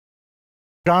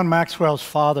John Maxwell's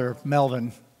father,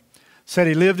 Melvin, said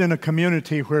he lived in a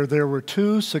community where there were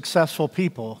two successful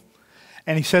people,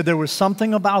 and he said there was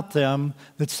something about them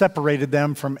that separated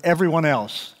them from everyone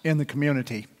else in the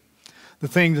community. The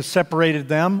thing that separated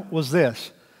them was this: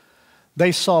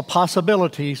 they saw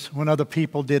possibilities when other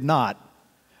people did not.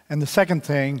 And the second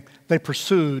thing, they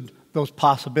pursued those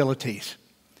possibilities.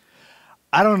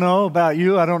 I don't know about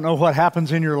you. I don't know what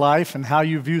happens in your life and how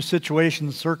you view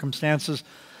situations and circumstances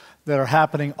that are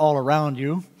happening all around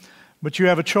you. But you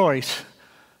have a choice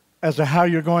as to how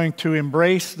you're going to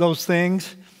embrace those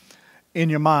things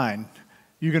in your mind.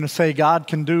 You're going to say God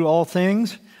can do all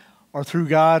things, or through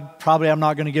God, probably I'm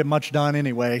not going to get much done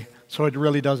anyway, so it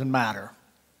really doesn't matter.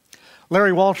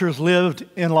 Larry Walters lived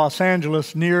in Los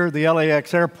Angeles near the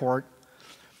LAX airport,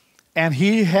 and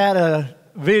he had a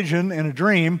vision and a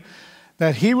dream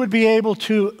that he would be able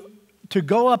to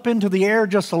go up into the air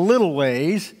just a little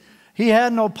ways. He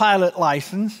had no pilot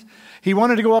license. He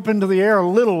wanted to go up into the air a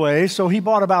little ways, so he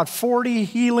bought about 40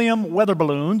 helium weather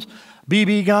balloons,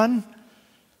 BB gun,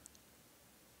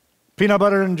 peanut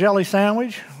butter and jelly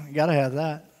sandwich. You got to have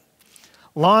that.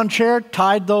 Lawn chair,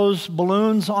 tied those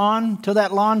balloons on to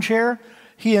that lawn chair.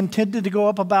 He intended to go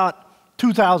up about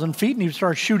 2,000 feet, and he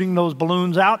started shooting those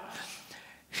balloons out.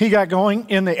 He got going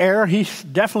in the air. He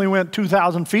definitely went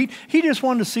 2,000 feet. He just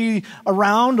wanted to see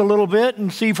around a little bit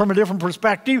and see from a different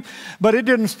perspective, but it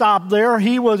didn't stop there.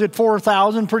 He was at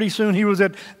 4,000. Pretty soon he was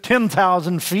at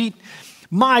 10,000 feet.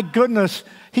 My goodness,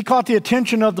 he caught the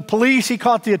attention of the police. He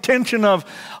caught the attention of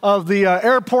the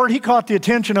airport. He caught the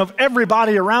attention of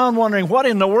everybody around, wondering what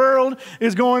in the world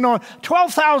is going on.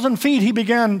 12,000 feet he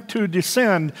began to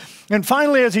descend. And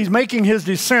finally, as he's making his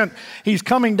descent, he's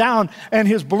coming down, and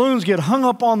his balloons get hung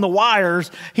up on the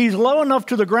wires. He's low enough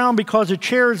to the ground because the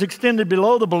chair is extended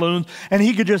below the balloons, and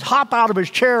he could just hop out of his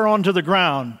chair onto the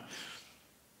ground.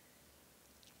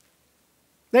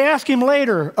 They asked him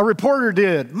later, a reporter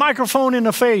did, microphone in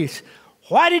the face,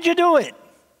 "Why did you do it?"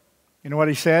 You know what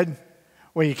he said?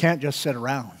 "Well, you can't just sit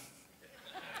around."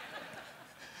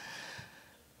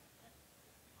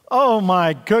 Oh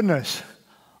my goodness.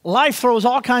 Life throws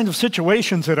all kinds of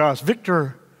situations at us.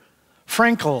 Viktor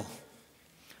Frankl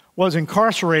was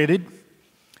incarcerated.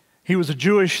 He was a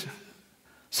Jewish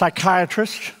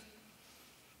psychiatrist,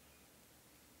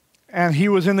 and he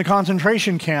was in the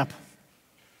concentration camp.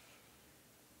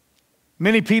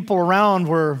 Many people around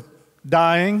were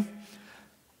dying.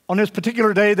 On this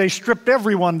particular day, they stripped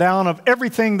everyone down of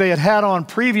everything they had had on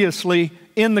previously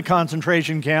in the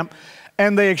concentration camp,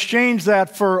 and they exchanged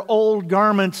that for old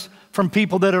garments from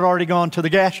people that had already gone to the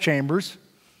gas chambers.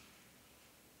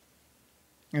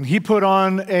 And he put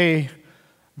on a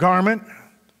garment,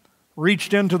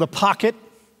 reached into the pocket,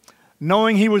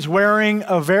 knowing he was wearing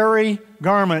a very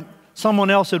garment someone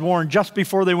else had worn just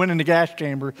before they went in the gas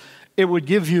chamber. It would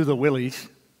give you the willies.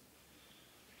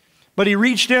 But he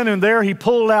reached in, and there he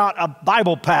pulled out a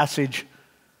Bible passage.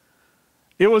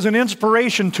 It was an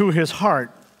inspiration to his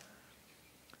heart.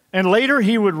 And later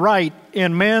he would write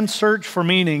in Man's Search for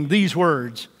Meaning these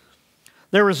words: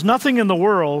 "There is nothing in the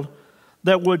world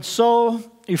that would so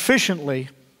efficiently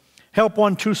help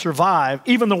one to survive,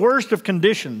 even the worst of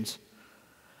conditions,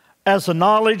 as the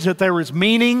knowledge that there is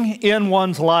meaning in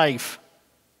one's life."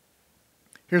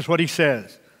 Here's what he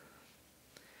says: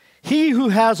 "He who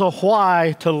has a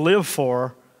why to live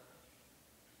for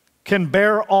can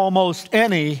bear almost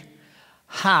any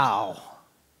how."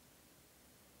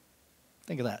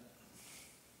 Think of that.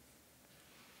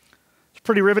 It's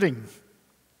pretty riveting.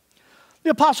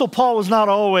 The Apostle Paul was not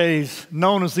always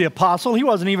known as the apostle. He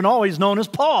wasn't even always known as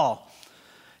Paul.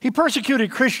 He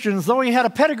persecuted Christians, though he had a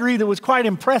pedigree that was quite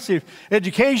impressive,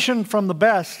 education from the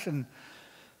best, and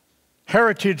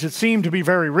heritage that seemed to be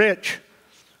very rich.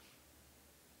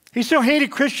 He still hated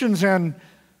Christians, and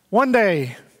one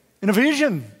day, in a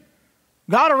vision,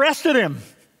 God arrested him.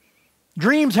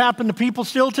 Dreams happen to people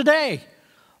still today.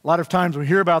 A lot of times we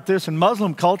hear about this in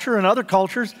Muslim culture and other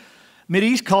cultures,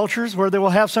 Mideast cultures, where they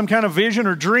will have some kind of vision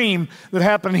or dream that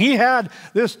happened. He had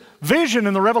this vision,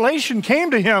 and the revelation came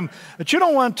to him that you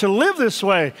don't want to live this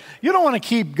way. You don't want to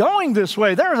keep going this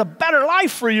way. There is a better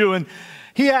life for you. And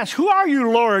he asked, "Who are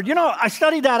you, Lord?" You know, I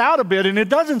studied that out a bit, and it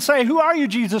doesn't say, "Who are you,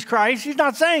 Jesus Christ?" He's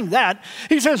not saying that.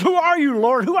 He says, "Who are you,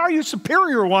 Lord? Who are you,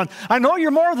 superior one? I know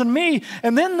you're more than me."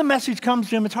 And then the message comes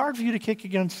to him: it's hard for you to kick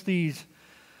against these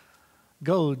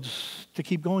goads to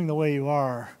keep going the way you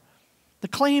are. The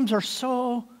claims are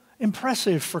so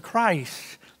impressive for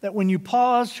Christ that when you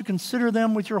pause to consider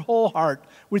them with your whole heart,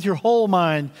 with your whole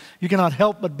mind, you cannot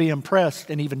help but be impressed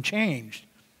and even changed.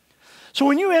 So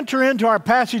when you enter into our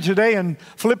passage today in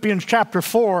Philippians chapter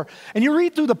 4, and you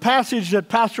read through the passage that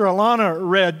Pastor Alana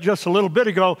read just a little bit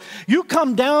ago, you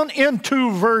come down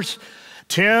into verse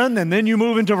 10, and then you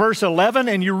move into verse 11,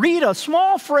 and you read a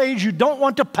small phrase. You don't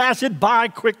want to pass it by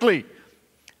quickly.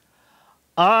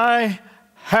 I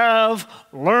have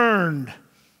learned.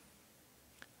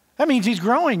 That means he's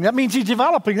growing. That means he's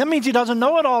developing. That means he doesn't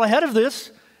know it all ahead of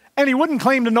this. And he wouldn't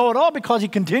claim to know it all because he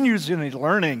continues in his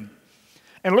learning.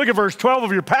 And look at verse 12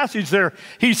 of your passage there.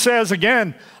 He says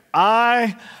again,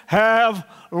 I have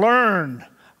learned.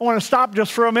 I want to stop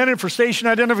just for a minute for station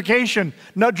identification.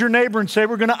 Nudge your neighbor and say,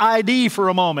 we're going to ID for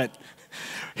a moment.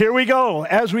 Here we go.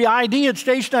 As we ID at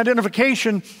station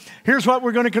identification, here's what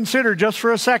we're going to consider just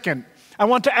for a second. I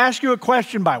want to ask you a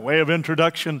question by way of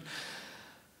introduction.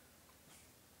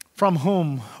 From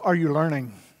whom are you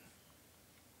learning?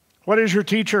 What is your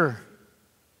teacher?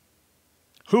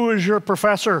 Who is your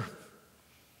professor?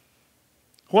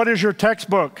 What is your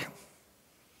textbook?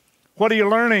 What are you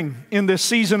learning in this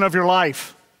season of your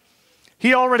life?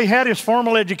 He already had his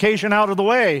formal education out of the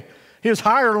way. His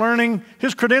higher learning,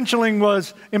 his credentialing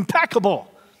was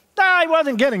impeccable. He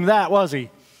wasn't getting that, was he?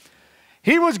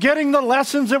 He was getting the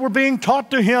lessons that were being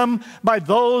taught to him by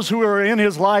those who were in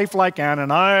his life, like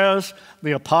Ananias,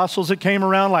 the apostles that came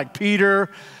around, like Peter,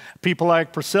 people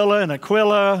like Priscilla and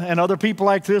Aquila, and other people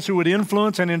like this who would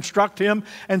influence and instruct him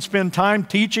and spend time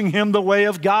teaching him the way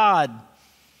of God.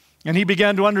 And he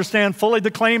began to understand fully the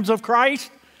claims of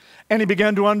Christ, and he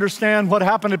began to understand what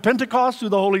happened at Pentecost through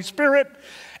the Holy Spirit,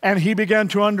 and he began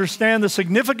to understand the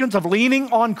significance of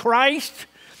leaning on Christ.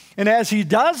 And as he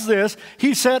does this,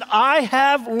 he said, I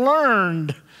have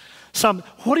learned something.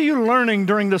 What are you learning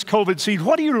during this COVID season?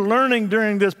 What are you learning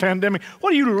during this pandemic?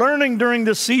 What are you learning during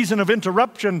this season of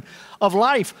interruption of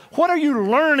life? What are you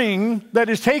learning that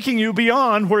is taking you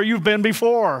beyond where you've been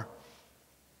before?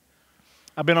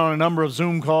 I've been on a number of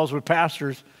Zoom calls with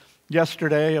pastors.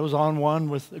 Yesterday, I was on one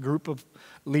with a group of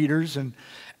leaders, and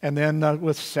then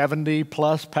with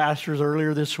 70-plus pastors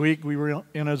earlier this week, we were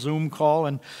in a Zoom call,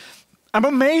 and I'm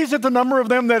amazed at the number of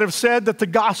them that have said that the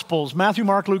Gospels, Matthew,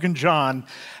 Mark, Luke, and John,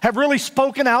 have really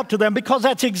spoken out to them, because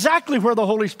that's exactly where the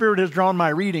Holy Spirit has drawn my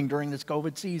reading during this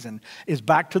COVID season, is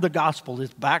back to the Gospel,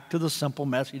 is back to the simple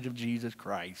message of Jesus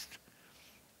Christ.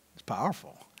 It's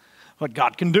powerful. What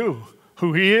God can do,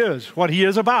 who He is, what He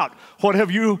is about. What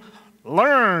have you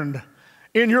learned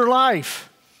in your life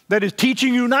that is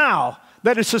teaching you now,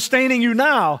 that is sustaining you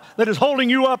now, that is holding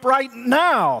you up right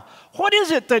now? What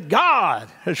is it that God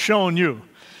has shown you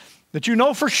that you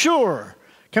know for sure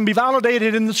can be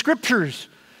validated in the Scriptures?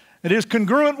 It is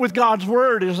congruent with God's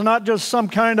Word. It is not just some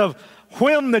kind of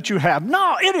whim that you have.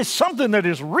 No, it is something that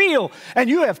is real, and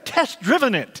you have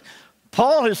test-driven it.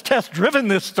 Paul has test-driven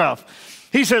this stuff.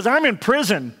 He says, I'm in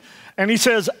prison. And he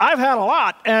says, I've had a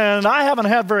lot, and I haven't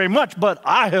had very much, but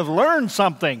I have learned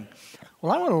something.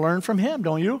 Well, I want to learn from him,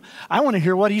 don't you? I want to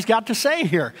hear what he's got to say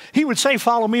here. He would say,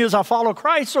 follow me as I follow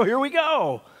Christ, so here we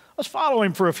go. Let's follow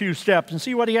him for a few steps and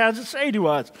see what he has to say to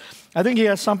us. I think he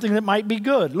has something that might be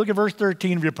good. Look at verse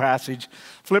 13 of your passage.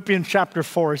 Philippians chapter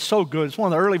 4 is so good. It's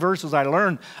one of the early verses I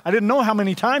learned. I didn't know how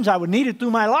many times I would need it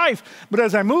through my life. But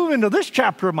as I move into this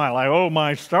chapter of my life, oh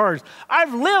my stars,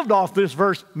 I've lived off this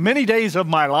verse many days of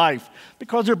my life,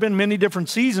 because there have been many different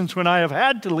seasons when I have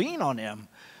had to lean on him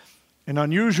in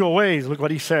unusual ways. Look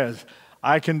what he says.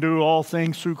 I can do all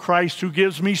things through Christ who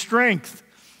gives me strength.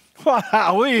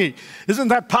 Wowee! Isn't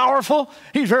that powerful?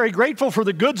 He's very grateful for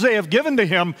the goods they have given to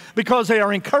him, because they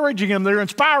are encouraging him, they're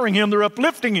inspiring him, they're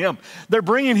uplifting him, they're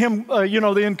bringing him,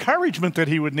 the encouragement that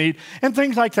he would need. And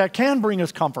things like that can bring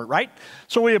us comfort, right?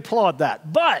 So we applaud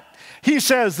that. But he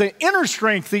says the inner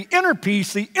strength, the inner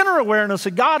peace, the inner awareness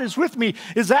that God is with me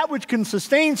is that which can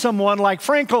sustain someone like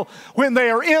Frankel when they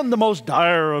are in the most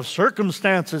dire of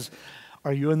circumstances.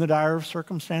 Are you in the dire of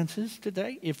circumstances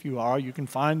today? If you are, you can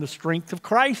find the strength of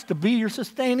Christ to be your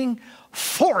sustaining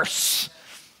force.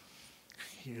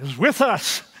 He is with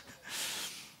us.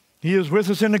 He is with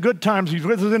us in the good times. He's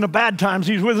with us in the bad times.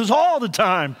 He's with us all the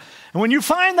time. And when you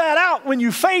find that out, when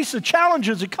you face the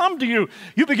challenges that come to you,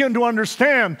 you begin to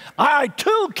understand, I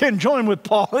too can join with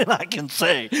Paul, and I can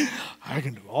say, I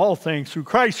can do all things through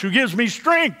Christ who gives me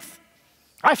strength.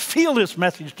 I feel this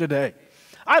message today.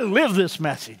 I live this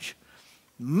message.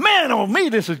 Man, oh me,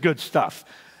 this is good stuff.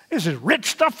 This is rich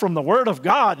stuff from the Word of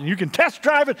God, and you can test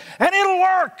drive it, and it'll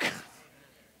work.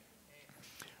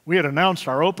 We had announced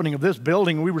our opening of this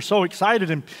building. We were so excited,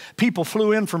 and people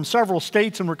flew in from several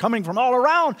states and were coming from all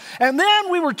around. And then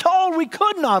we were told we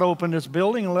could not open this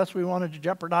building unless we wanted to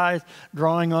jeopardize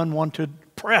drawing unwanted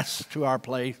press to our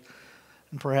place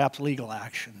and perhaps legal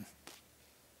action.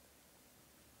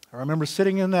 I remember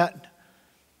sitting in that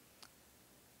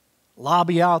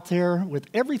lobby out there with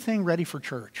everything ready for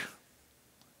church.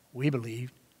 We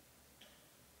believed.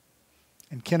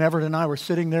 And Ken Everett and I were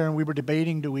sitting there and we were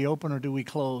debating, do we open or do we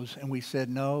close? And we said,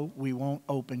 no, we won't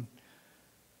open.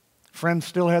 Friends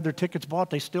still had their tickets bought.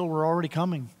 They still were already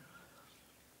coming.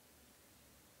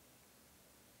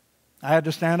 I had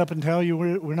to stand up and tell you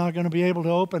we're not going to be able to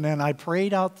open. And I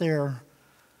prayed out there.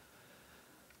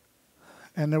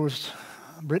 And there was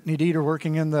Brittany Dieter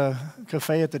working in the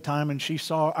cafe at the time, and she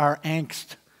saw our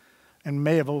angst and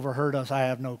may have overheard us. I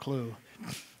have no clue.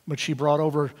 But she brought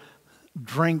over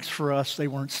drinks for us. They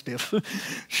weren't stiff.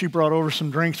 She brought over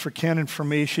some drinks for Ken and for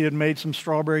me. She had made some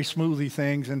strawberry smoothie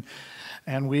things,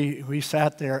 and we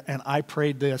sat there, and I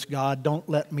prayed this: God, don't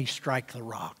let me strike the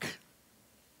rock.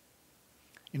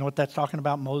 You know what that's talking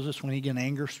about? Moses, when he in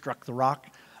anger struck the rock.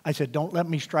 I said, don't let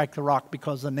me strike the rock,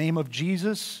 because the name of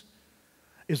Jesus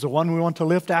is the one we want to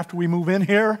lift after we move in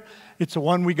here. It's the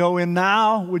one we go in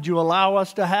now. Would you allow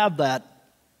us to have that?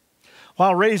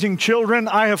 While raising children,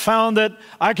 I have found that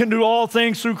I can do all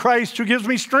things through Christ who gives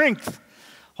me strength.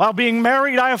 While being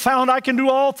married, I have found I can do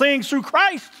all things through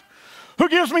Christ who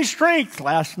gives me strength.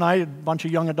 Last night, a bunch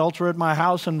of young adults were at my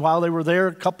house, and while they were there,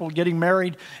 a couple getting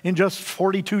married in just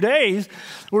 42 days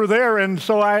were there. And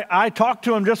so I talked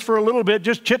to them just for a little bit,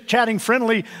 just chit-chatting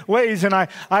friendly ways, and I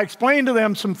explained to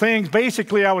them some things.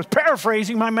 Basically, I was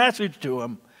paraphrasing my message to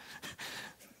them.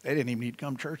 They didn't even need to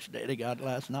come to church today. They got it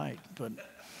last night. But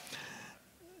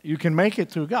you can make it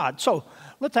through God. So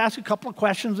let's ask a couple of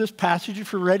questions. This passage,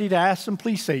 if you're ready to ask them,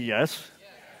 please say yes.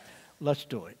 Let's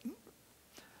do it.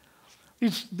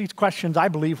 These questions, I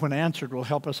believe, when answered, will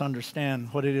help us understand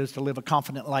what it is to live a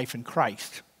confident life in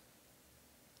Christ.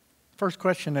 First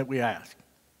question that we ask: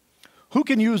 who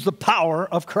can use the power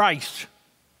of Christ?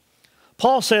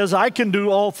 Paul says, I can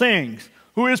do all things.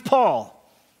 Who is Paul?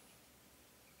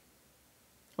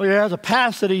 Well, he has a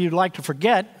past that he'd like to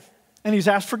forget, and he's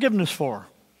asked forgiveness for.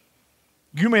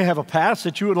 You may have a past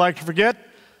that you would like to forget,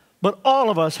 but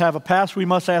all of us have a past we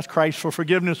must ask Christ for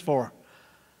forgiveness for.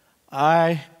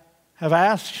 I have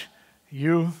asked,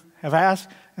 you have asked,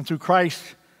 and through Christ,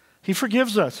 he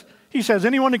forgives us. He says,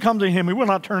 anyone who comes to him, he will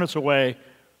not turn us away.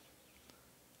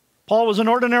 Paul was an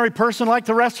ordinary person like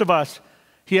the rest of us.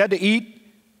 He had to eat.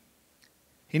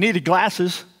 He needed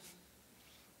glasses.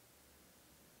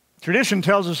 Tradition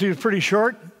tells us he was pretty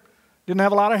short, didn't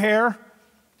have a lot of hair,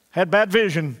 had bad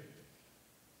vision.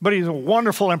 But he's a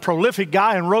wonderful and prolific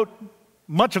guy and wrote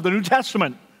much of the New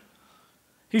Testament.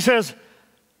 He says,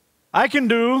 I can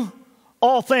do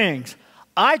all things.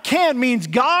 I can means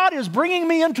God is bringing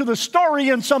me into the story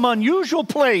in some unusual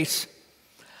place.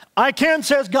 I can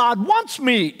says God wants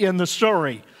me in the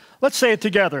story. Let's say it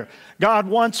together. God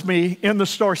wants me in the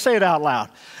story. Say it out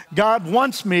loud. God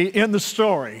wants me in the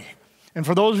story. And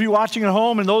for those of you watching at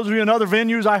home and those of you in other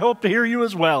venues, I hope to hear you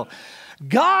as well.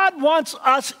 God wants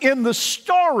us in the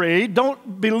story.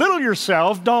 Don't belittle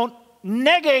yourself. Don't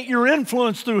negate your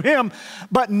influence through him,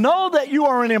 but know that you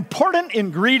are an important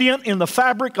ingredient in the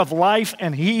fabric of life,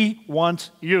 and he wants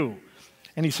you.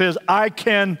 And he says, I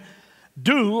can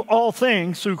do all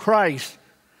things through Christ.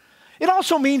 It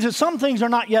also means that some things are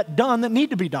not yet done that need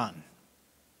to be done.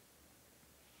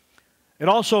 It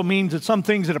also means that some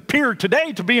things that appear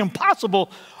today to be impossible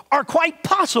are quite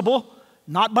possible,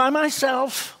 not by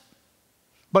myself,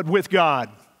 but with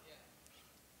God.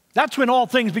 That's when all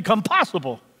things become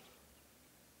possible.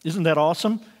 Isn't that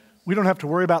awesome? We don't have to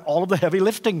worry about all of the heavy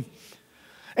lifting.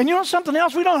 And you know something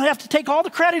else? We don't have to take all the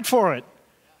credit for it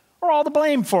or all the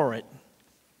blame for it.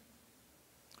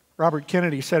 Robert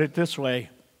Kennedy said it this way.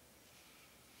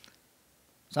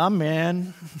 Some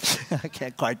men, I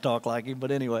can't quite talk like him,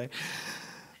 but anyway.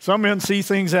 Some men see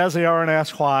things as they are and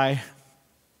ask why.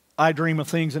 I dream of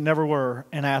things that never were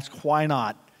and ask why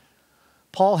not.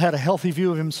 Paul had a healthy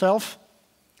view of himself,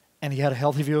 and he had a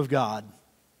healthy view of God.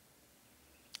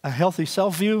 A healthy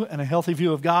self-view and a healthy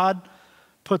view of God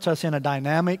puts us in a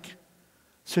dynamic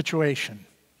situation.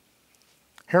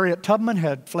 Harriet Tubman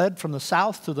had fled from the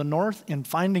South to the North in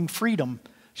finding freedom.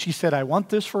 She said, I want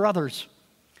this for others.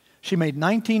 She made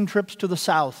 19 trips to the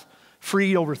South,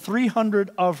 freed over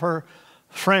 300 of her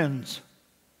friends,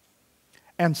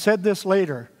 and said this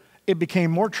later, it became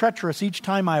more treacherous each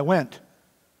time I went,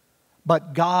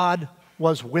 but God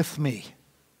was with me.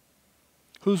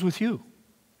 Who's with you?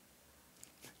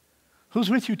 Who's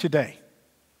with you today?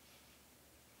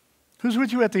 Who's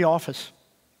with you at the office?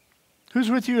 Who's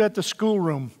with you at the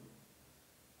schoolroom?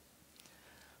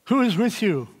 Who is with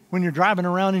you when you're driving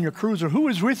around in your cruiser? Who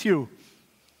is with you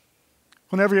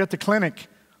whenever you're at the clinic?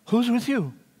 Who's with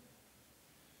you?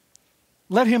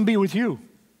 Let him be with you.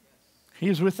 He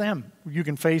is with them. You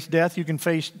can face death. You can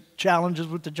face challenges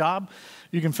with the job.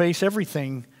 You can face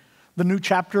everything. The new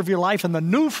chapter of your life and the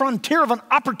new frontier of an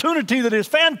opportunity that is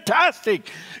fantastic.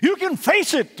 You can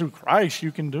face it through Christ.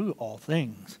 You can do all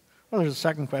things. Well, there's a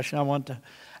second question I want to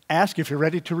ask. If you're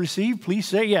ready to receive, please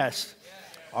say yes.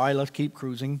 All right, let's keep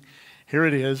cruising. Here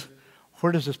it is.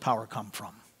 Where does this power come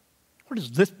from? Where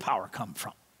does this power come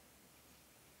from?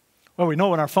 Well, we know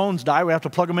when our phones die, we have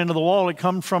to plug them into the wall. It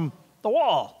comes from the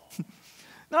wall.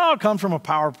 No, it comes from a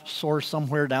power source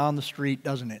somewhere down the street,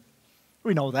 doesn't it?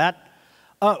 We know that.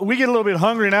 We get a little bit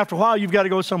hungry, and after a while, you've got to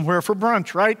go somewhere for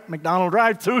brunch, right? McDonald's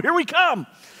drive-thru, here we come.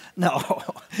 No,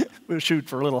 we'll shoot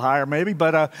for a little higher maybe,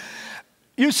 but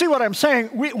you see what I'm saying?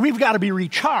 We've got to be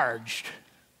recharged,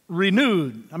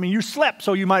 renewed. I mean, you slept,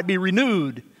 so you might be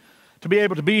renewed to be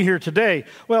able to be here today.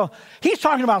 Well, he's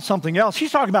talking about something else.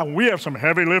 He's talking about we have some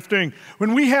heavy lifting.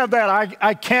 When we have that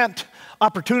I can't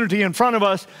opportunity in front of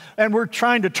us, and we're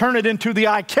trying to turn it into the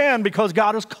I can because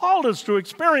God has called us to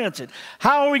experience it.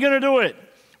 How are we going to do it?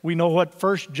 We know what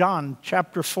 1 John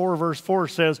chapter 4, verse 4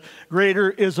 says.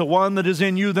 Greater is the one that is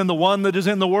in you than the one that is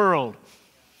in the world.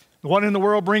 The one in the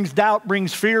world brings doubt,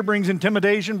 brings fear, brings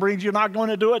intimidation, brings you're not going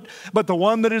to do it. But the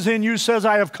one that is in you says,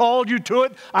 I have called you to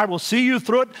it. I will see you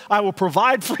through it. I will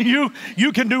provide for you.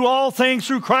 You can do all things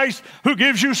through Christ who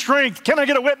gives you strength. Can I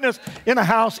get a witness in the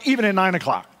house even at 9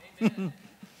 o'clock? Man,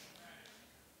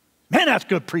 that's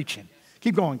good preaching.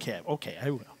 Keep going, Kev. Okay, I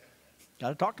will. Got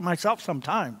to talk to myself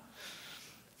sometime.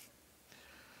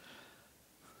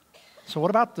 So what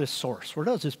about this source? Where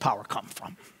does this power come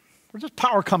from? Where's this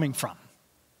power coming from?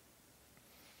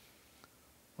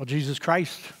 Well, Jesus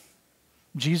Christ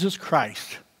is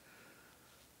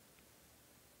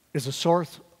the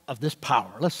source of this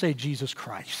power. Let's say Jesus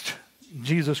Christ.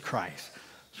 Jesus Christ.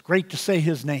 It's great to say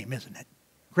his name, isn't it?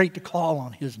 Great to call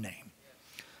on his name.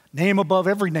 Name above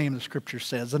every name, the Scripture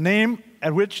says. The name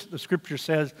at which the Scripture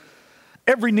says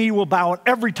every knee will bow and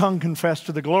every tongue confess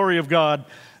to the glory of God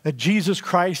that Jesus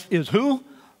Christ is who?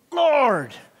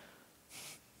 Lord.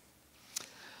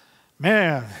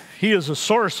 Man, he is the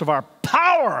source of our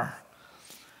power.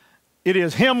 It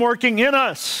is him working in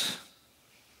us.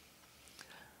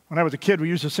 When I was a kid, we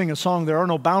used to sing a song, there are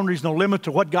no boundaries, no limit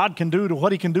to what God can do, to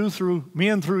what he can do through me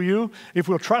and through you, if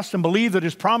we'll trust and believe that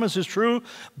his promise is true.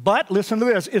 But listen to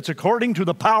this, it's according to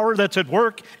the power that's at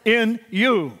work in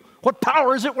you. What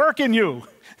power is at work in you?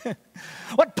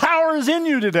 What power is in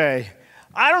you today?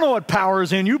 I don't know what power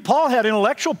is in you. Paul had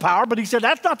intellectual power, but he said,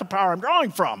 that's not the power I'm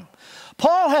drawing from.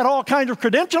 Paul had all kinds of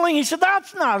credentialing. He said,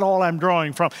 that's not all I'm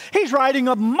drawing from. He's writing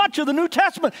up much of the New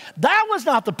Testament. That was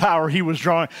not the power he was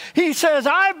drawing. He says,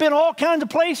 I've been all kinds of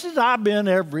places. I've been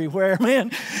everywhere,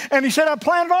 man. And he said, I've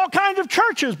planted all kinds of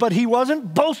churches, but he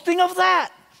wasn't boasting of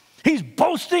that. He's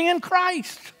boasting in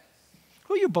Christ.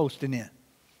 Who are you boasting in?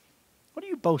 What are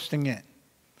you boasting in?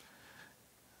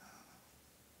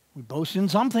 We boast in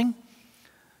something.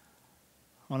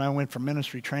 When I went for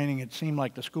ministry training, it seemed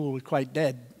like the school was quite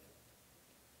dead.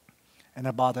 And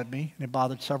that bothered me, and it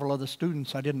bothered several other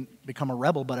students. I didn't become a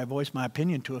rebel, but I voiced my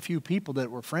opinion to a few people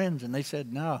that were friends, and they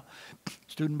said, no,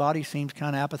 student body seems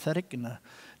kind of apathetic, and the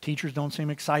teachers don't seem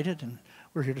excited, and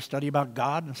we're here to study about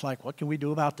God, and it's like, what can we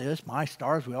do about this? My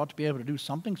stars, we ought to be able to do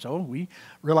something. So we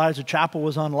realized the chapel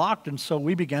was unlocked, and so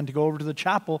we began to go over to the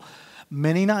chapel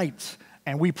many nights,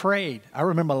 and we prayed. I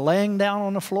remember laying down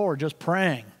on the floor just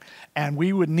praying, and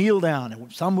we would kneel down,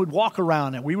 and some would walk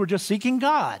around, and we were just seeking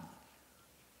God.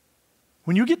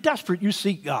 When you get desperate, you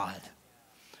seek God.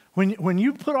 When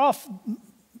you put off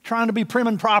trying to be prim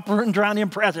and proper and trying to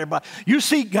impress everybody, you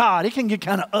seek God. It can get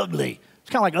kind of ugly.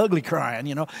 It's kind of like ugly crying,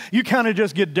 you know. You kind of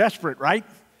just get desperate, right?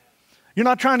 You're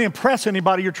not trying to impress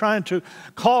anybody. You're trying to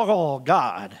call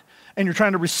God. And you're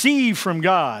trying to receive from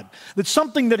God. That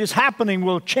something that is happening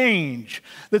will change.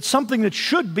 That something that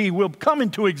should be will come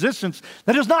into existence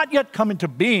that has not yet come into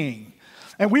being.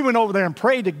 And we went over there and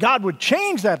prayed that God would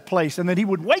change that place and that he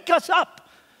would wake us up,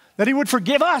 that he would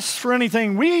forgive us for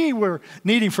anything we were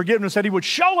needing forgiveness, that he would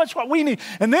show us what we need,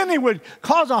 and then he would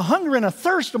cause a hunger and a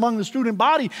thirst among the student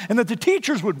body, and that the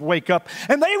teachers would wake up,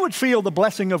 and they would feel the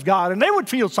blessing of God, and they would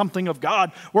feel something of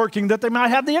God working, that they might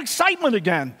have the excitement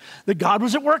again, that God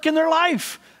was at work in their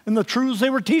life, and the truths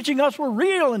they were teaching us were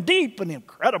real and deep and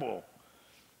incredible.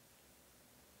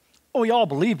 Oh, we all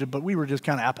believed it, but we were just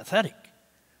kind of apathetic.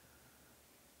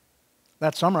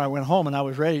 That summer I went home and I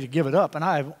was ready to give it up. And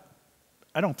I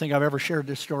don't think I've ever shared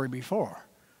this story before.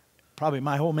 Probably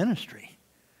my whole ministry.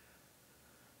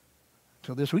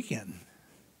 Until this weekend.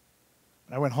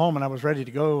 I went home and I was ready to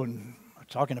go, and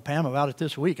talking to Pam about it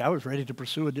this week. I was ready to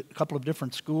pursue a couple of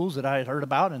different schools that I had heard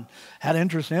about and had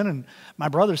interest in. And my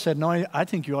brother said, no, I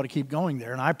think you ought to keep going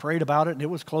there. And I prayed about it, and it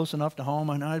was close enough to home.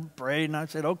 And I prayed, and I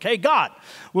said, okay, God,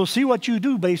 we'll see what you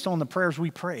do based on the prayers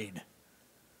we prayed.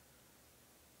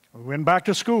 We went back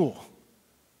to school.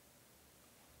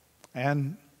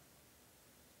 And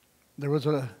there was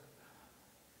a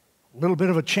little bit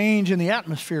of a change in the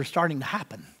atmosphere starting to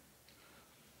happen.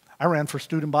 I ran for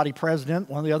student body president.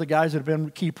 One of the other guys that had been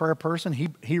a key prayer person,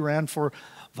 he ran for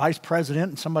vice president,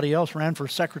 and somebody else ran for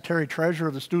secretary treasurer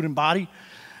of the student body.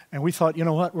 And we thought, you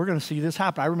know what, we're going to see this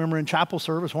happen. I remember in chapel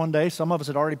service one day, some of us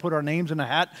had already put our names in a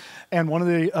hat, and one of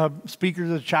the speakers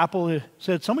of the chapel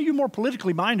said, some of you more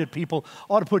politically minded people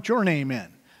ought to put your name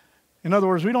in. In other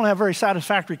words, we don't have very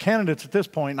satisfactory candidates at this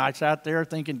point. And I sat there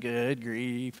thinking, good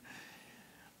grief.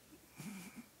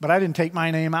 But I didn't take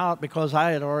my name out because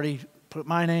I had already put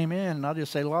my name in, and I'll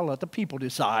just say, well, let the people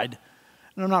decide.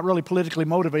 And I'm not really politically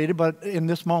motivated, but in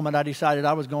this moment I decided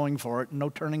I was going for it. No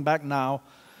turning back now.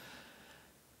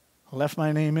 I left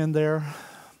my name in there,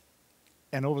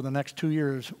 and over the next 2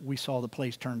 years, we saw the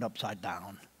place turned upside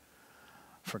down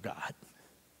for God.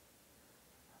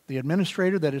 The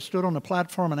administrator that had stood on the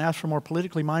platform and asked for more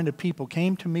politically minded people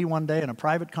came to me one day in a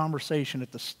private conversation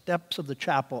at the steps of the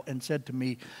chapel and said to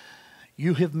me,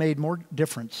 you have made more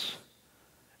difference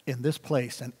in this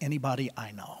place than anybody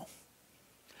I know.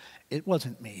 It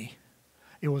wasn't me.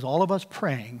 It was all of us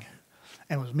praying,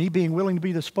 and it was me being willing to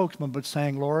be the spokesman, but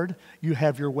saying, Lord, you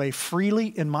have your way freely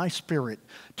in my spirit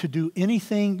to do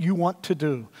anything you want to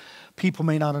do. People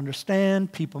may not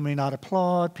understand, people may not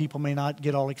applaud, people may not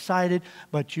get all excited,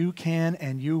 but you can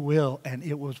and you will. And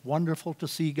it was wonderful to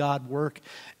see God work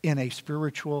in a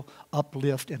spiritual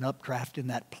uplift and updraft in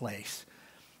that place.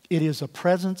 It is a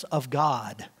presence of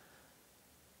God.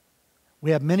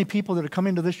 We have many people that have come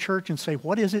into this church and say,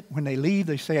 what is it? When they leave,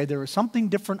 they say, there is something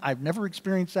different. I've never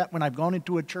experienced that when I've gone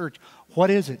into a church. What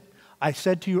is it? I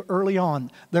said to you early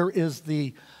on, there is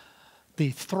the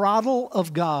throttle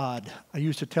of God. I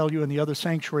used to tell you in the other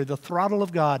sanctuary, the throttle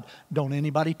of God, don't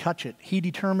anybody touch it. He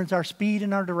determines our speed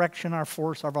and our direction, our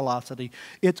force, our velocity.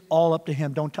 It's all up to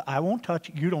Him. I won't touch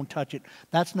it, you don't touch it.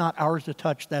 That's not ours to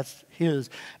touch, that's His.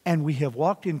 And we have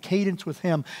walked in cadence with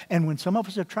Him. And when some of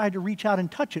us have tried to reach out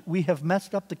and touch it, we have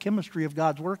messed up the chemistry of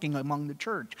God's working among the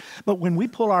church. But when we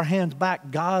pull our hands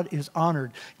back, God is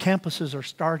honored. Campuses are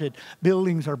started,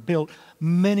 buildings are built.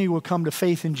 Many will come to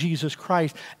faith in Jesus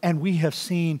Christ, and we have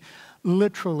seen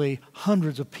literally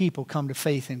hundreds of people come to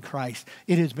faith in Christ.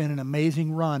 It has been an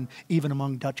amazing run, even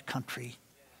among Dutch country.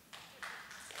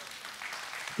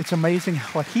 It's amazing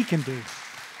what He can do.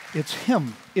 It's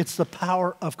Him. It's the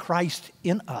power of Christ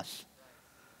in us.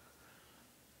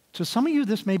 To some of you,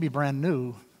 this may be brand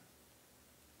new.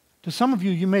 To some of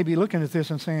you, you may be looking at this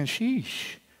and saying,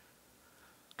 sheesh.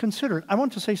 Consider it. I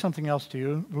want to say something else to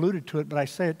you. I alluded to it, but I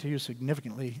say it to you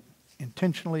significantly,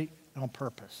 intentionally, and on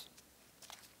purpose.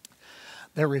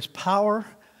 There is power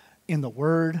in the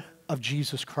Word of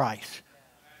Jesus Christ.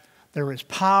 There is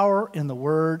power in the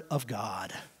Word of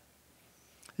God.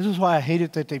 This is why I hate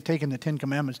it that they've taken the Ten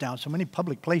Commandments down so many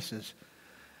public places.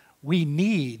 We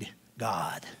need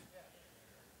God.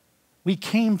 We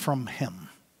came from Him.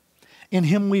 In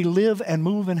Him we live and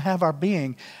move and have our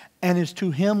being. And it's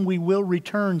to Him we will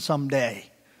return someday.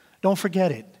 Don't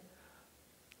forget it.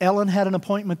 Ellen had an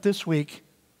appointment this week.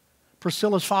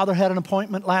 Priscilla's father had an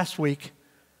appointment last week.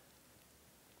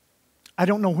 I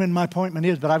don't know when my appointment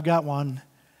is, but I've got one.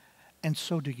 And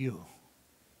so do you.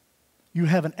 You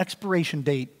have an expiration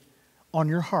date on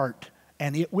your heart,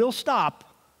 and it will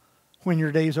stop when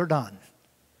your days are done.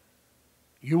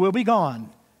 You will be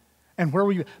gone. And where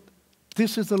will you?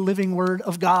 This is the living Word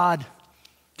of God.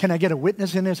 Can I get a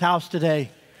witness in this house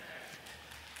today?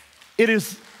 It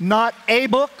is not a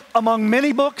book among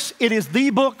many books. It is the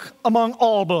book among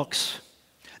all books.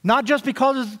 Not just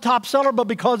because it's the top seller, but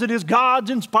because it is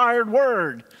God's inspired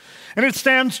Word. And it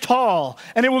stands tall.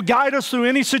 And it will guide us through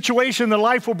any situation that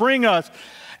life will bring us.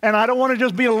 And I don't want to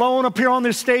just be alone up here on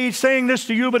this stage saying this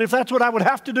to you, but if that's what I would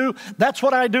have to do, that's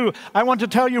what I do. I want to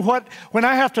tell you what, when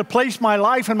I have to place my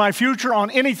life and my future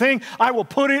on anything, I will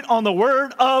put it on the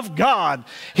Word of God.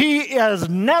 He has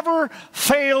never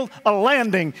failed a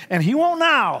landing, and He won't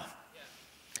now.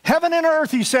 Heaven and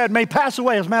earth, He said, may pass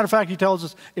away. As a matter of fact, He tells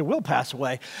us it will pass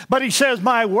away. But He says,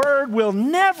 my word will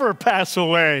never pass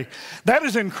away. That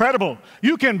is incredible.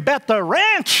 You can bet the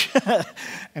ranch and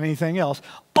anything else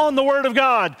on the Word of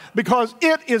God because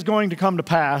it is going to come to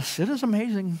pass. It is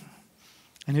amazing.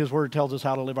 And His Word tells us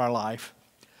how to live our life.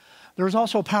 There is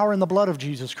also power in the blood of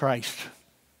Jesus Christ.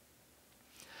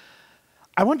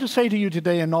 I want to say to you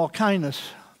today in all kindness,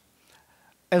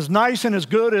 as nice and as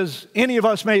good as any of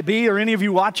us may be, or any of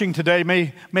you watching today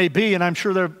may be, and I'm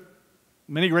sure there are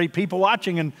many great people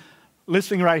watching and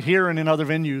listening right here and in other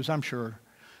venues, I'm sure.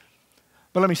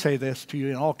 But let me say this to you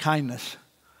in all kindness.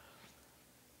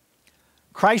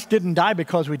 Christ didn't die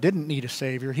because we didn't need a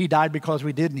Savior. He died because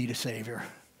we did need a Savior.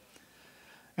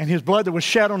 And His blood that was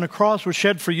shed on the cross was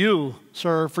shed for you,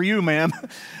 sir, for you, ma'am,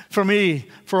 for me,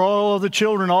 for all of the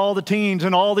children, all the teens,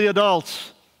 and all the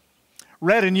adults.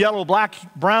 Red and yellow, black,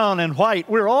 brown, and white,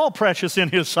 we're all precious in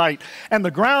His sight. And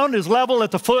the ground is level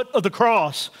at the foot of the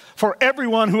cross for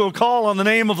everyone who will call on the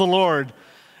name of the Lord.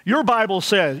 Your Bible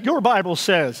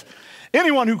says,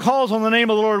 anyone who calls on the name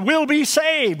of the Lord will be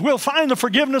saved, will find the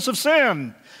forgiveness of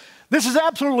sin. This is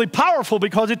absolutely powerful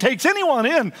because it takes anyone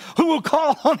in who will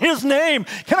call on His name.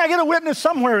 Can I get a witness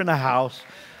somewhere in the house?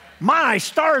 My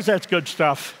stars, that's good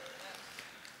stuff.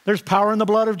 There's power in the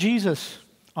blood of Jesus.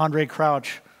 Andre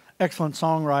Crouch, excellent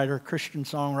songwriter, Christian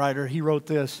songwriter, he wrote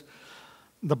this: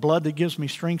 the blood that gives me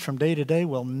strength from day to day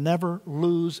will never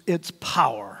lose its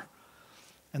power.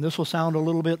 And this will sound a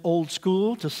little bit old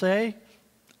school to say.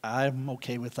 I'm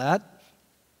okay with that.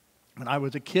 When I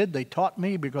was a kid, they taught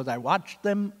me, because I watched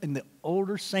them in the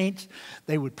older saints,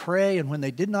 they would pray, and when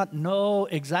they did not know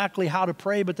exactly how to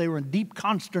pray, but they were in deep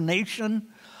consternation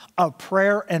of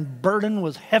prayer and burden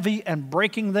was heavy and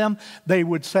breaking them, they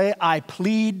would say, I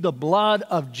plead the blood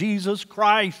of Jesus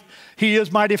Christ. He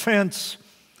is my defense.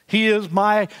 He is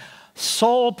my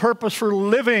sole purpose for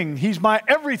living. He's my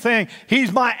everything.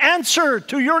 He's my answer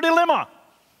to your dilemma.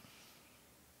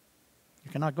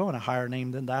 You cannot go in a higher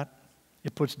name than that.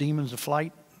 It puts demons to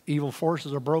flight. Evil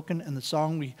forces are broken. And the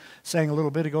song we sang a little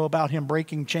bit ago about Him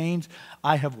breaking chains,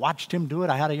 I have watched Him do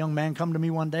it. I had a young man come to me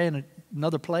one day in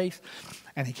another place,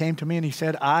 and he came to me and he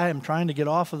said, I am trying to get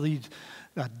off of these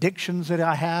addictions that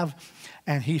I have.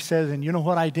 And he says, and you know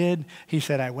what I did? He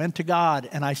said, I went to God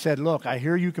and I said, look, I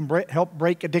hear you can help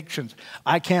break addictions.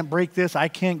 I can't break this. I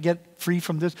can't get free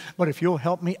from this. But if you'll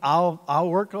help me, I'll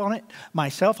work on it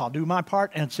myself. I'll do my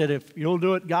part. And said, if you'll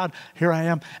do it, God, here I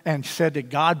am. And said that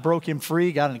God broke him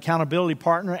free, got an accountability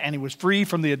partner, and he was free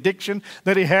from the addiction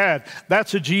that he had.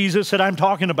 That's the Jesus that I'm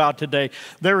talking about today.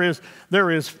 There is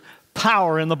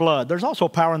power in the blood. There's also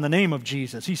power in the name of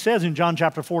Jesus. He says in John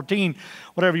chapter 14,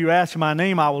 whatever you ask in my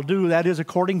name, I will do. That is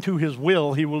according to His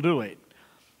will, He will do it.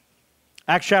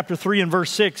 Acts chapter 3 and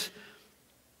verse 6,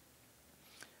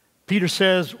 Peter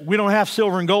says, we don't have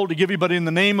silver and gold to give you, but in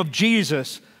the name of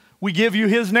Jesus, we give you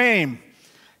His name.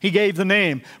 He gave the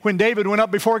name. When David went up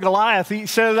before Goliath, he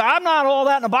said, I'm not all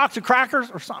that in a box of crackers,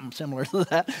 or something similar to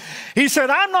that. He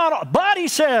said, I'm not, but he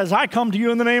says, I come to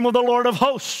you in the name of the Lord of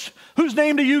hosts. Whose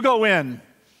name do you go in?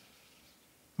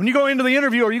 When you go into the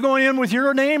interview, are you going in with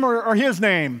your name or His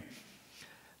name?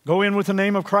 Go in with the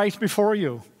name of Christ before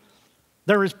you.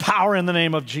 There is power in the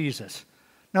name of Jesus.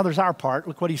 Now there's our part.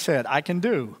 Look what He said, I can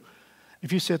do.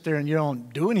 If you sit there and you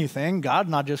don't do anything, God's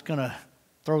not just going to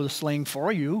throw the sling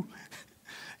for you.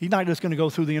 He's not just going to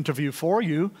go through the interview for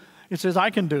you. It says,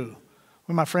 I can do.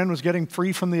 When my friend was getting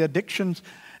free from the addictions,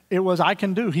 it was, I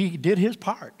can do. He did his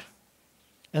part.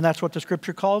 And that's what the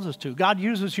Scripture calls us to. God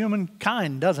uses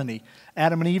humankind, doesn't He?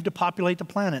 Adam and Eve to populate the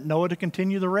planet. Noah to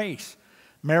continue the race.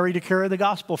 Mary to carry the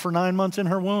gospel for 9 months in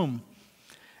her womb.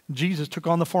 Jesus took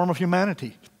on the form of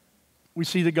humanity. We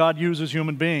see that God uses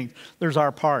human beings. There's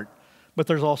our part. But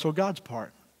there's also God's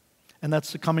part. And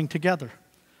that's the coming together.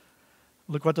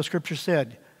 Look what the Scripture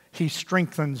said. He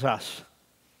strengthens us.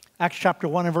 Acts chapter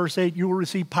 1 and verse 8, you will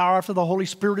receive power after the Holy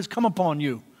Spirit has come upon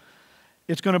you.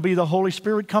 It's going to be the Holy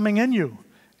Spirit coming in you.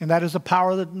 And that is the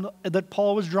power that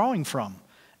Paul was drawing from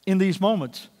in these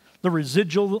moments. The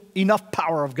residual enough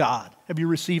power of God. Have you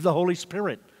received the Holy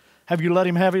Spirit? Have you let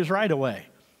Him have His right away?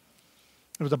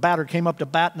 There was a batter came up to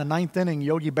bat in the 9th inning.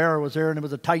 Yogi Berra was there, and it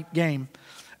was a tight game.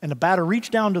 And the batter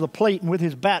reached down to the plate and with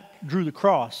his bat drew the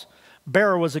cross.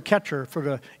 Berra was a catcher for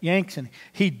the Yanks, and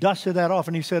he dusted that off,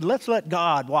 and he said, let's let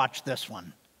God watch this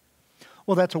one.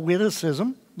 Well, that's a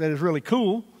witticism that is really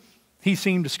cool. He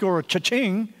seemed to score a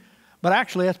cha-ching, but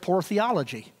actually that's poor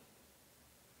theology.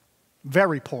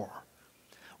 Very poor.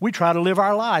 We try to live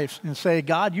our lives and say,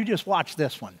 God, you just watch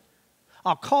this one.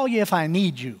 I'll call you if I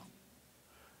need you.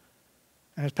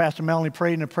 And as Pastor Melanie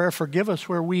prayed in a prayer, forgive us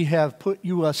where we have put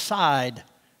you aside,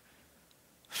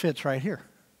 fits right here.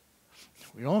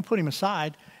 We don't put Him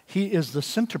aside. He is the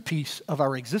centerpiece of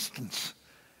our existence.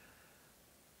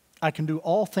 I can do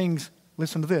all things,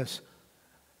 listen to this,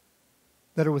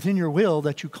 that are within your will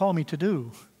that you call me to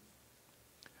do,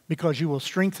 because you will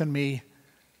strengthen me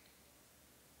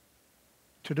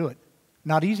to do it.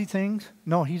 Not easy things.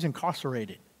 No, He's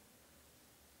incarcerated.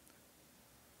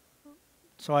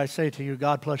 So I say to you,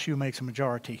 God plus you makes a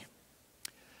majority.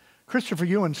 Christopher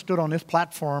Ewan stood on this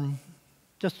platform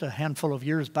just a handful of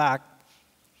years back,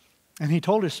 and he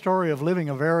told his story of living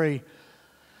a very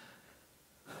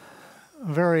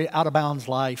out-of-bounds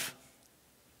life.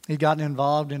 He'd gotten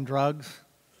involved in drugs.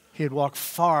 He had walked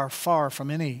far, far from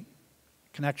any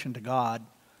connection to God.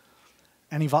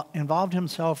 And he involved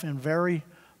himself in very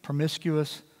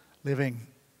promiscuous living,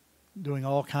 doing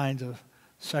all kinds of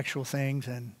sexual things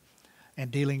and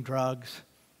dealing drugs.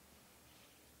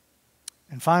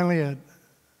 And finally, a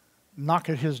knock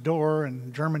at his door,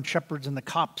 and German shepherds and the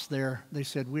cops there, they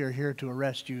said, "We are here to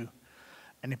arrest you."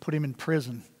 And they put him in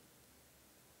prison.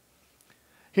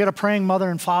 He had a praying mother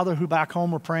and father who back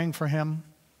home were praying for him.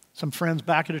 Some friends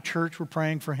back at a church were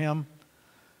praying for him.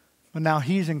 But now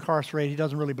he's incarcerated. He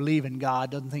doesn't really believe in God,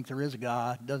 doesn't think there is a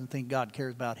God, doesn't think God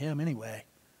cares about him anyway.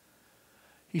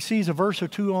 He sees a verse or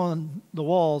two on the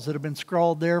walls that have been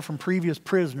scrawled there from previous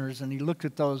prisoners, and he looked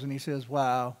at those and he says,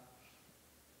 "Wow,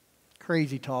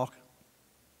 crazy talk."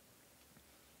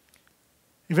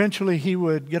 Eventually he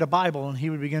would get a Bible and he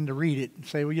would begin to read it and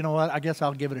say, "Well, you know what, I guess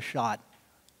I'll give it a shot."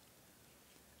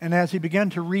 And as he began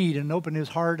to read and open his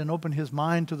heart and open his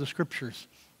mind to the Scriptures,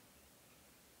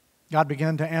 God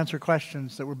began to answer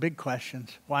questions that were big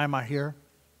questions. Why am I here?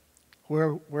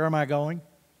 Where am I going?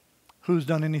 Who's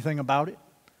done anything about it?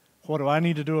 What do I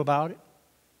need to do about it?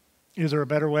 Is there a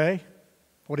better way?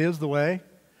 What is the way?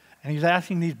 And he's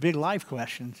asking these big life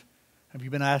questions. Have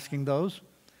you been asking those?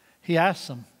 He asks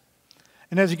them.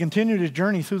 And as he continued his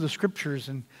journey through the Scriptures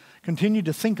and continued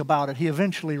to think about it, he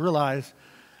eventually realized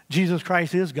Jesus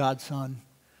Christ is God's Son.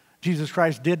 Jesus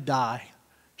Christ did die.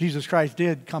 Jesus Christ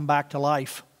did come back to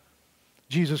life.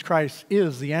 Jesus Christ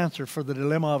is the answer for the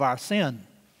dilemma of our sin,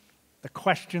 the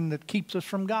question that keeps us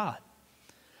from God.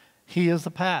 He is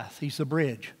the path. He's the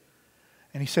bridge.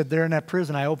 And he said, there in that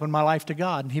prison, I opened my life to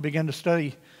God. And he began to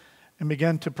study and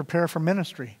began to prepare for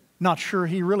ministry. Not sure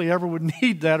he really ever would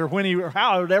need that or when or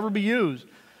how it would ever be used.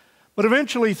 But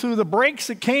eventually, through the breaks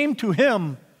that came to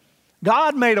him,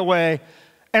 God made a way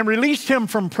and released him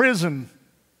from prison.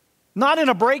 Not in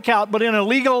a breakout, but in a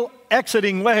legal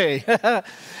exiting way.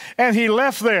 And he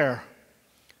left there.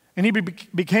 And he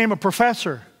became a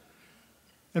professor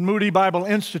at Moody Bible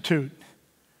Institute.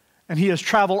 And he has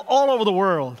traveled all over the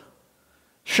world,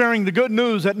 sharing the good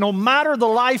news that no matter the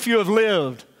life you have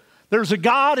lived, there's a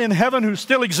God in heaven who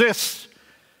still exists.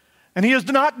 And he is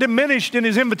not diminished in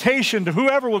his invitation to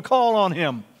whoever will call on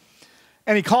him.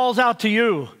 And he calls out to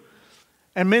you.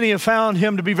 And many have found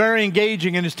him to be very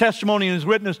engaging, and his testimony and his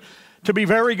witness to be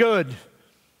very good.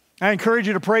 I encourage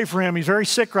you to pray for him. He's very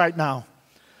sick right now.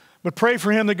 But pray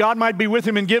for him that God might be with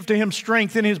him and give to him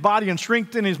strength in his body and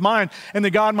strength in his mind, and that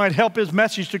God might help his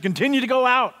message to continue to go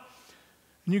out.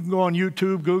 And you can go on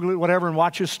YouTube, Google it, whatever, and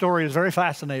watch his story. It's very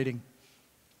fascinating.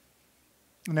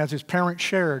 And as his parents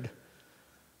shared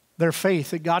their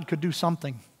faith that God could do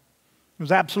something, it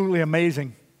was absolutely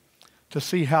amazing to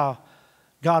see how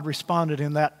God responded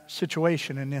in that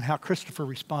situation and then how Christopher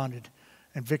responded,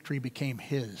 and victory became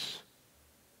his.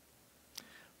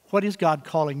 What is God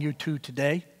calling you to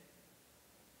today?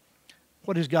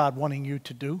 What is God wanting you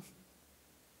to do?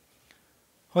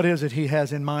 What is it he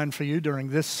has in mind for you during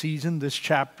this season, this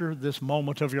chapter, this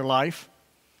moment of your life?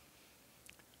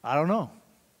 I don't know.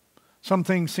 Some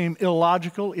things seem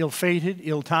illogical, ill-fated,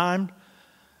 ill-timed.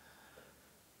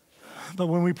 But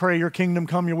when we pray, your kingdom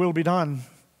come, your will be done,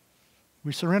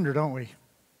 we surrender, don't we?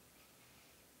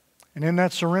 And in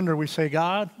that surrender, we say,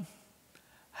 God,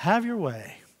 have your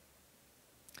way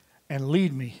and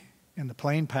lead me in the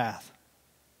plain path.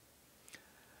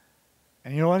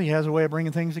 And you know what? He has a way of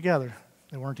bringing things together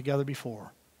that weren't together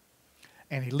before.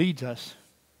 And he leads us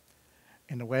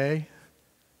in the way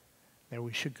that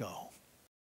we should go.